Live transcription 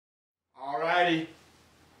everybody.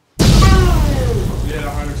 We hit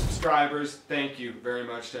 100 subscribers. Thank you very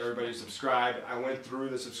much to everybody who subscribed. I went through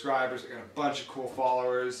the subscribers. I got a bunch of cool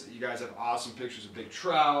followers. You guys have awesome pictures of big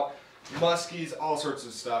trout, muskies, all sorts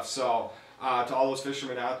of stuff. So to all those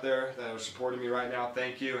fishermen out there that are supporting me right now,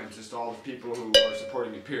 thank you. And just to all the people who are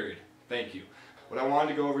supporting me, period. Thank you. What I wanted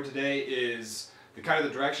to go over today is the kind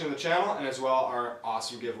of the direction of the channel, and as well our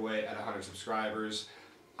awesome giveaway at 100 subscribers.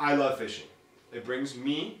 I love fishing. It brings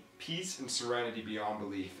me peace and serenity beyond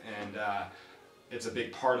belief, and it's a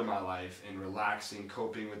big part of my life in relaxing,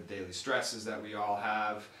 coping with the daily stresses that we all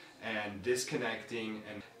have, and disconnecting.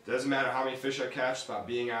 And it doesn't matter how many fish I catch, it's about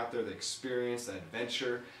being out there, the experience, the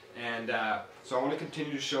adventure. And so I want to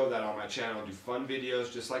continue to show that on my channel, do fun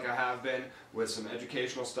videos just like I have been with some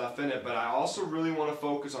educational stuff in it, but I also really want to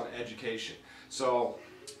focus on education. So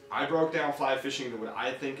I broke down fly fishing into what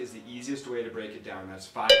I think is the easiest way to break it down. That's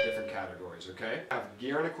 5 different categories, okay? I have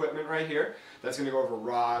gear and equipment right here. That's going to go over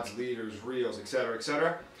rods, leaders, reels, etc.,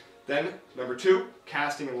 etc. Then, number 2,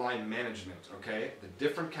 casting and line management, okay? The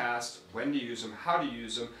different casts, when to use them, how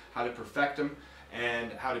to perfect them,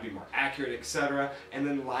 and how to be more accurate, etc. And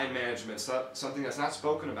then line management, something that's not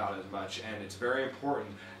spoken about as much, and it's very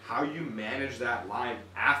important, how you manage that line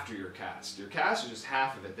after your cast. Your cast is just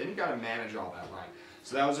half of it, then you got to manage all that line.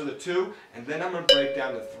 So those are the 2, and then I'm going to break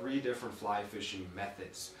down the 3 different fly fishing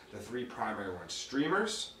methods, the 3 primary ones: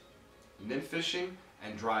 streamers, nymph fishing,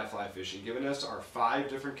 and dry fly fishing. Giving us our 5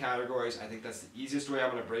 different categories, I think that's the easiest way I'm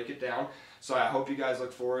going to break it down. So I hope you guys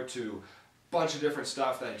look forward to a bunch of different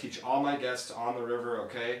stuff that I teach all my guests on the river,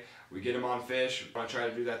 okay? We get them on fish. I try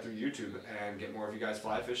to do that through YouTube and get more of you guys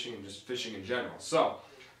fly fishing and just fishing in general. So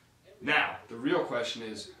now, the real question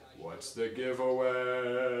is, what's the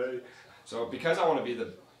giveaway? So because I want to be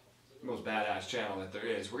the most badass channel that there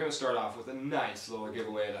is, we're going to start off with a nice little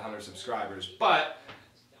giveaway at 100 subscribers. But,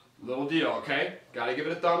 little deal, okay? Got to give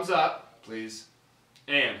it a thumbs up, please.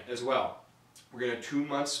 And, as well, we're going to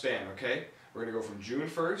 2-month span, okay? We're going to go from June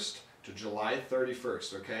 1st to July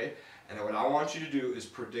 31st, okay? And what I want you to do is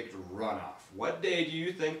predict runoff. What day do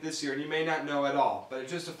you think this year, and you may not know at all, but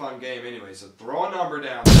it's just a fun game anyway, so throw a number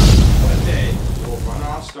down. What day will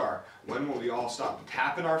runoff start? When will we all stop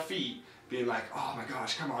tapping our feet, being like, oh my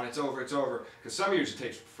gosh, come on, it's over, it's over? Because some years it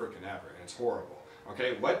takes freaking ever, and it's horrible.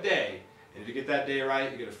 Okay, what day, and if you get that day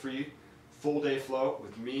right, you get a free full day float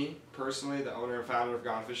with me, personally, the owner and founder of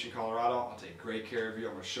Gone Fishing Colorado. I'll take great care of you.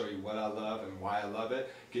 I'm going to show you what I love and why I love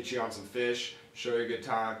it, get you on some fish, show you a good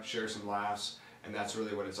time, share some laughs, and that's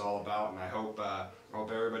really what it's all about. And I hope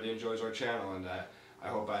everybody enjoys our channel, and I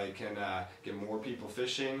hope I can get more people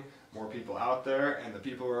fishing, more people out there, and the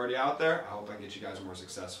people who are already out there, I hope I can get you guys more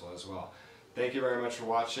successful as well. Thank you very much for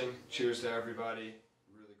watching. Cheers to everybody.